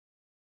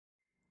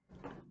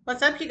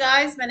What's up, you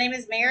guys? My name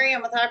is Mary.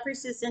 I'm with High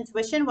Priestess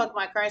Intuition. Welcome,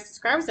 my current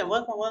subscribers, and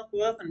welcome,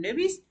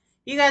 newbies. If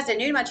you guys are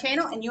new to my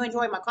channel and you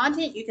enjoy my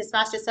content, you can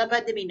smash the sub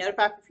button to be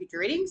notified for future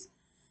readings.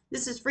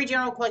 This is free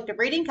general collective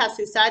reading. Cast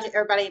through side to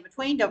everybody in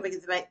between. Don't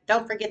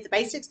forget the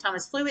basics. Time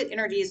is fluid.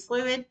 Energy is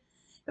fluid.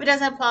 If it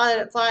doesn't apply, let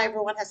it fly.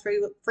 Everyone has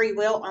free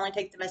will. Only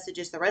take the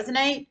messages that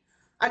resonate.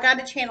 I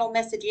got a channel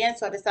message in,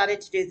 so I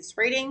decided to do this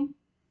reading.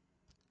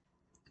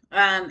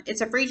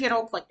 It's a free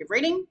general collective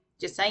reading.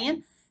 Just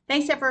saying.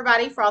 Thanks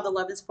everybody for all the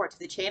love and support to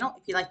the channel.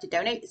 If you'd like to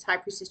donate, it's High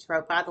Priestess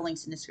Tarot 5. The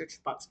link's in the description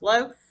box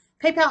below.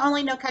 PayPal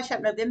only, no Cash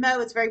App, no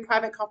Venmo. It's a very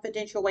private,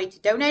 confidential way to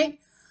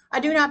donate. I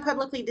do not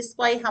publicly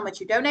display how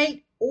much you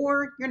donate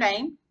or your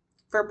name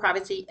for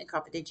privacy and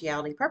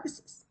confidentiality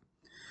purposes.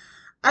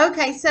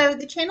 Okay, so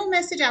the channel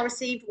message I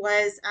received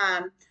was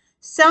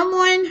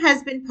someone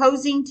has been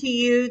posing to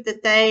you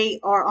that they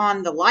are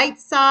on the light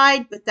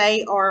side, but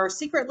they are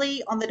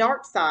secretly on the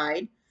dark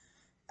side.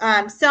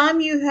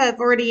 Some you have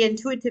already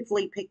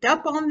intuitively picked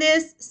up on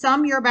this.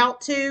 Some you're about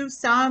to.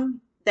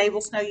 Some they will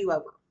snow you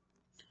over.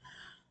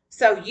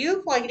 So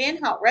you plug it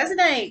in how it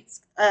resonates.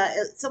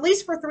 It's at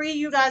least for 3 of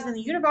you guys in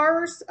the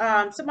universe.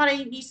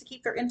 Somebody needs to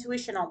keep their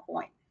intuition on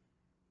point.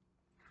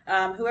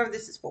 Whoever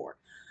this is for.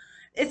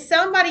 It's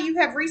somebody you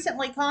have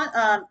recently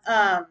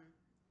I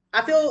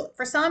feel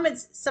for some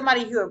it's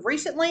somebody you have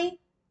recently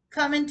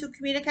come into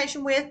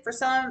communication with. For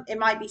some, it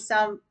might be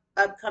some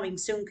upcoming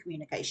soon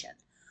communication.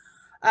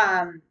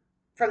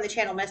 From the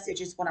channel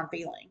message is what I'm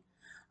feeling.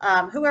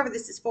 Whoever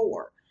this is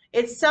for.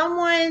 It's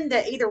someone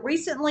that either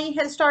recently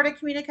has started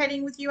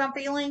communicating with you, I'm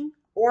feeling,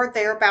 or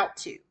they're about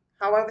to.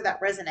 However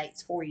that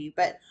resonates for you.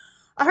 But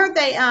I heard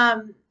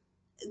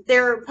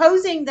they're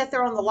posing that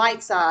they're on the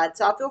light side.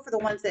 So I feel for the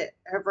ones that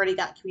have already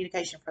got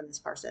communication from this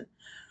person.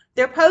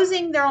 They're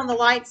posing they're on the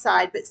light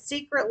side, but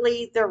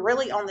secretly they're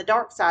really on the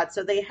dark side.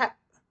 So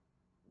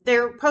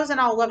they're posing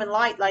all love and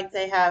light like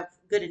they have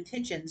good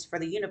intentions for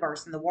the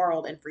universe and the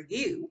world and for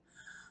you,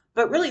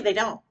 but really they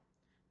don't.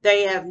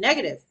 They have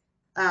negative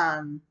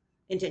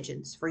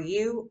intentions for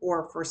you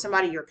or for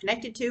somebody you're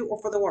connected to or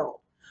for the world.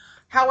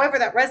 However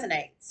that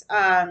resonates.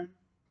 I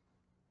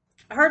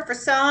heard for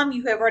some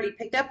you have already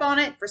picked up on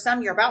it, for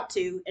some you're about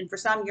to, and for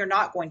some you're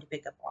not going to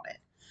pick up on it.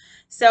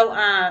 So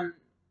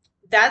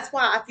that's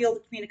why I feel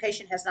the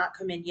communication has not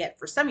come in yet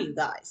for some of you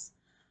guys.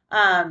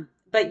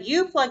 But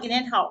you plug it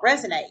in how it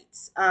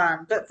resonates.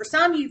 But for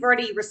some, you've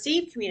already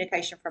received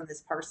communication from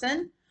this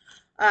person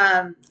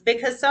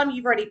because some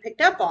you've already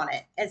picked up on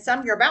it and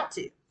some you're about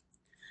to.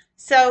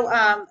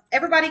 So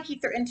everybody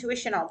keep their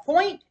intuition on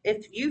point.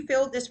 If you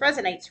feel this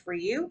resonates for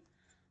you,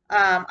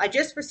 I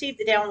just received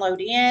the download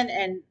in,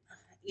 and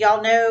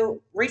y'all know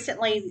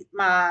recently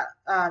my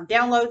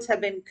downloads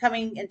have been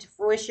coming into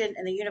fruition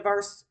in the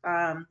universe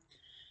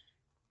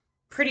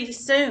pretty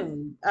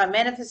soon,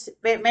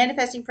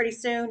 manifesting pretty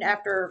soon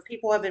after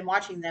people have been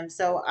watching them.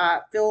 So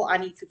I feel I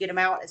need to get them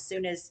out as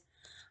soon as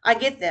I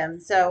get them.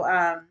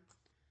 So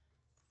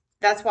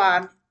that's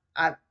why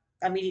I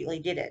immediately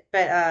did it.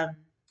 But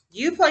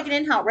you plug it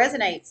in how it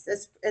resonates.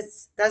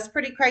 That's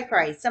pretty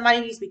cray-cray.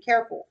 Somebody needs to be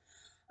careful.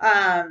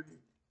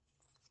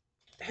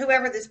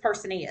 Whoever this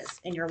person is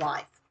in your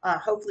life.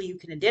 Hopefully you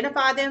can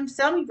identify them.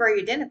 Some you've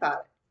already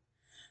identified.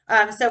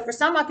 So for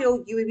some, I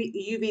feel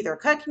you've either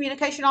cut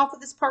communication off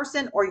with this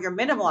person or you're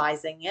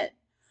minimalizing it,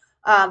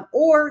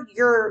 or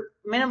you're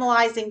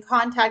minimalizing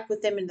contact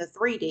with them in the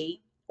 3D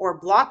or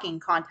blocking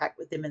contact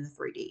with them in the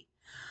 3D.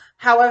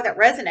 However that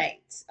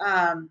resonates.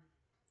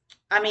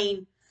 I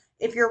mean,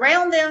 if you're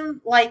around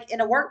them, like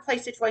in a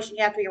workplace situation,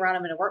 you have to be around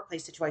them in a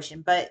workplace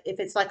situation. But if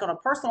it's like on a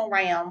personal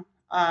realm,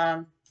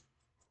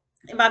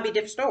 it might be a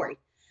different story.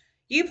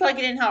 You plug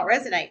it in how it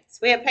resonates.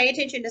 We have pay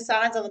attention to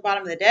signs on the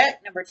bottom of the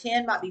deck. Number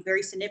 10 might be a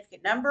very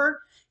significant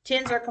number.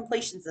 10s are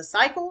completions of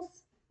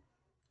cycles.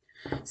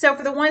 So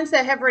for the ones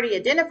that have already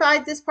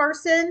identified this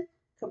person,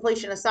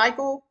 completion of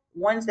cycle.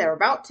 Ones that are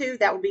about to,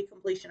 that would be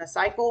completion of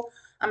cycle.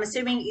 I'm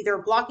assuming either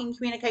blocking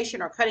communication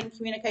or cutting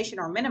communication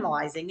or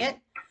minimalizing it.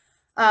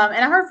 And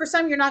I heard for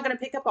some you're not going to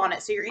pick up on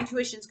it, so your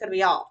intuition is going to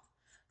be off.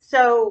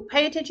 So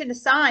pay attention to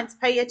signs.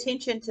 Pay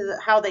attention to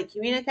how they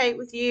communicate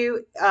with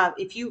you.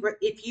 If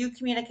you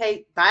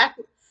communicate back,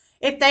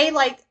 if they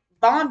like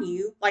bomb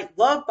you, like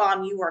love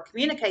bomb you or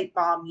communicate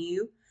bomb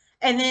you,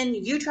 and then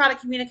you try to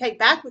communicate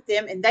back with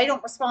them and they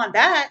don't respond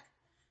back,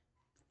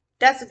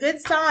 that's a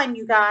good sign,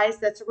 you guys.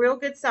 That's a real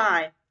good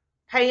sign.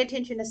 Pay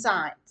attention to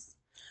signs.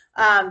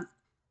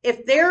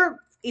 If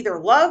they're either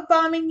love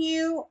bombing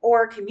you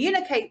or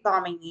communicate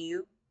bombing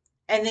you,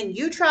 and then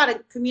you try to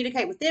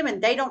communicate with them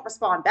and they don't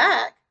respond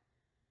back,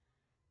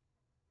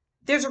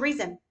 there's a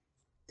reason.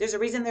 There's a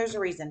reason. There's a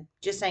reason.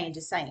 Just saying.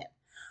 Just saying.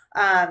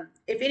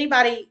 If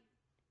anybody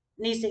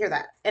needs to hear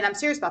that, and I'm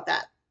serious about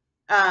that,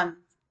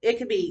 it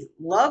could be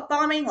love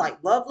bombing,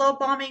 like love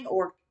bombing,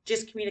 or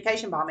just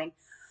communication bombing.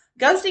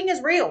 Ghosting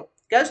is real.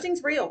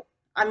 Ghosting's real.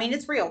 I mean,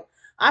 it's real.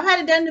 I've had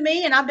it done to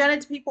me, and I've done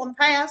it to people in the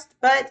past.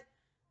 But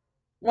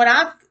when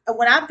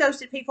I've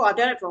ghosted people, I've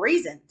done it for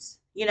reasons.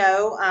 You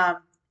know,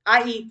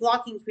 i.e.,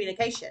 blocking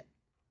communication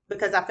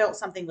because I felt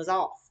something was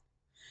off.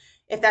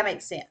 if that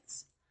makes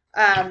sense.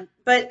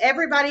 But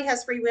everybody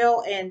has free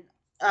will and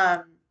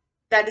um,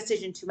 that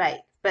decision to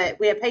make. But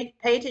we have pay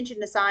attention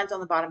to signs on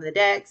the bottom of the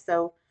deck.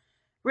 So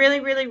really,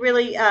 really,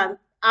 really,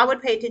 I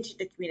would pay attention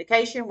to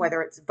communication,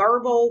 whether it's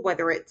verbal,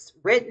 whether it's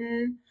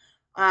written,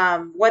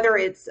 whether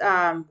it's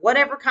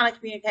whatever kind of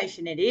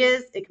communication it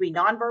is. It could be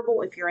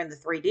nonverbal if you're in the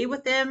 3D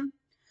with them.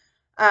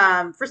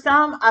 For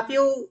some, I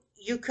feel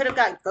you could have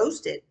got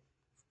ghosted,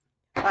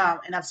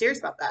 and I'm serious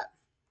about that.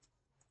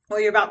 Well,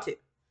 you're about to.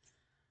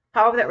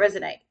 However, that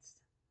resonates.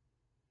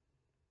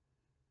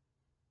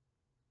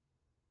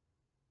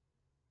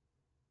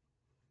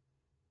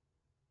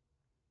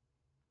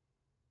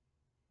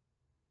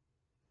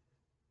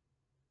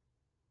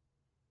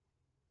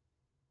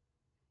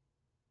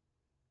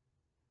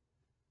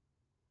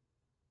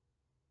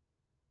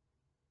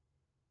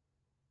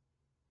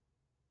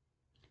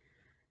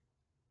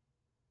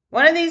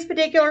 One of these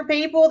particular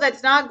people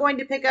that's not going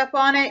to pick up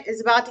on it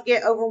is about to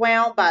get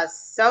overwhelmed by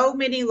so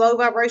many low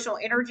vibrational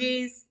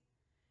energies.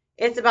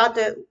 It's about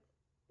to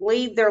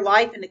lead their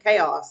life into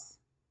chaos.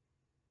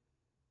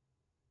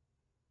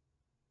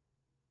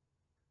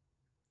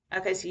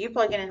 Okay, so you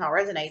plug in how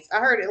it resonates. I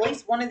heard at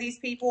least one of these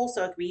people,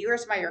 so it could be you or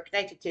somebody you're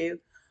connected to,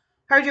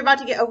 heard you're about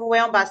to get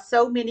overwhelmed by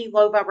so many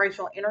low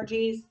vibrational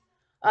energies.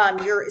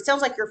 It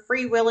sounds like you're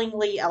free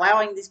willingly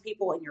allowing these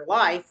people in your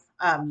life.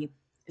 It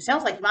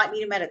sounds like you might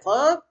meet them at a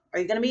club. Are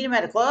you going to meet them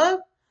at a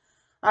club?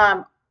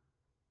 Um,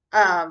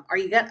 are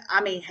you going to,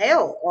 I mean,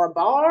 hell, or a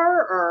bar,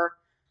 or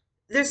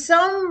there's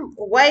some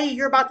way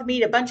you're about to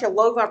meet a bunch of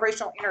low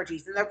vibrational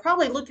energies, and they're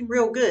probably looking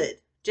real good.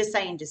 Just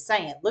saying, just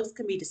saying. Looks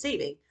can be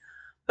deceiving.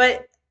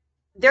 But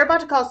they're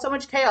about to cause so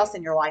much chaos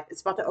in your life,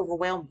 it's about to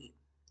overwhelm you.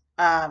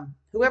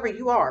 Whoever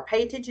you are,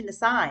 pay attention to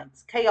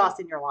signs, chaos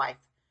in your life.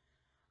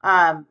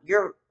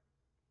 You're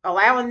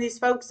allowing these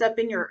folks up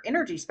in your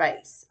energy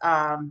space.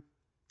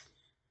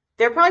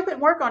 They're probably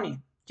putting work on you.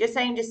 Just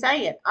saying, just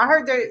saying. I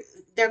heard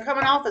they're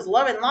coming off as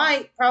love and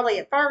light probably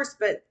at first,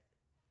 but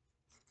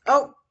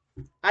oh,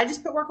 I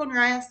just put work on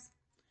your ass.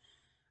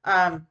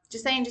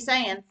 Just saying, just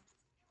saying.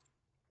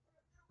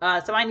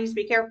 Somebody needs to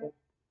be careful.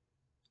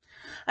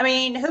 I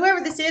mean,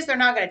 whoever this is, they're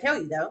not going to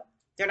tell you though.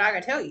 They're not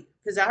going to tell you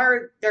because I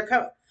heard they're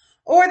coming,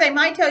 or they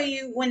might tell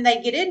you when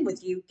they get in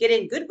with you, get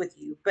in good with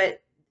you.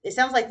 But it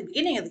sounds like the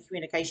beginning of the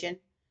communication,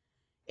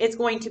 it's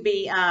going to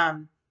be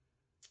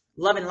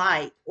love and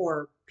light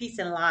or peace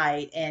and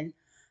light, and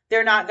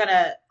they're not going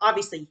to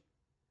obviously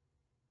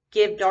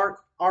give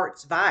dark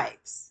arts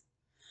vibes.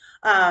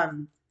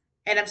 Um,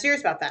 and I'm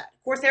serious about that.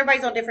 Of course,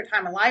 everybody's on different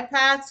time and life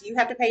paths. You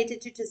have to pay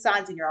attention to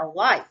signs in your own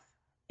life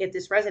if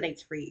this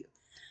resonates for you.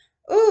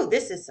 Ooh,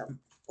 this is some.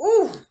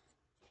 Ooh,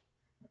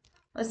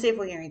 let's see if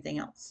we hear anything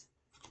else.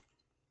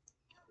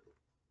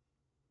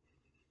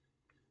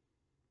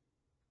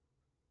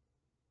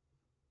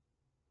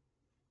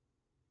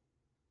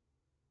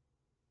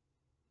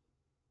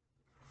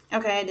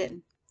 Okay, I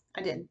didn't.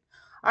 I didn't.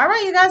 All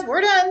right, you guys,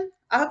 we're done.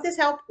 I hope this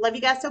helped. Love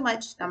you guys so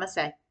much.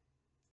 Namaste.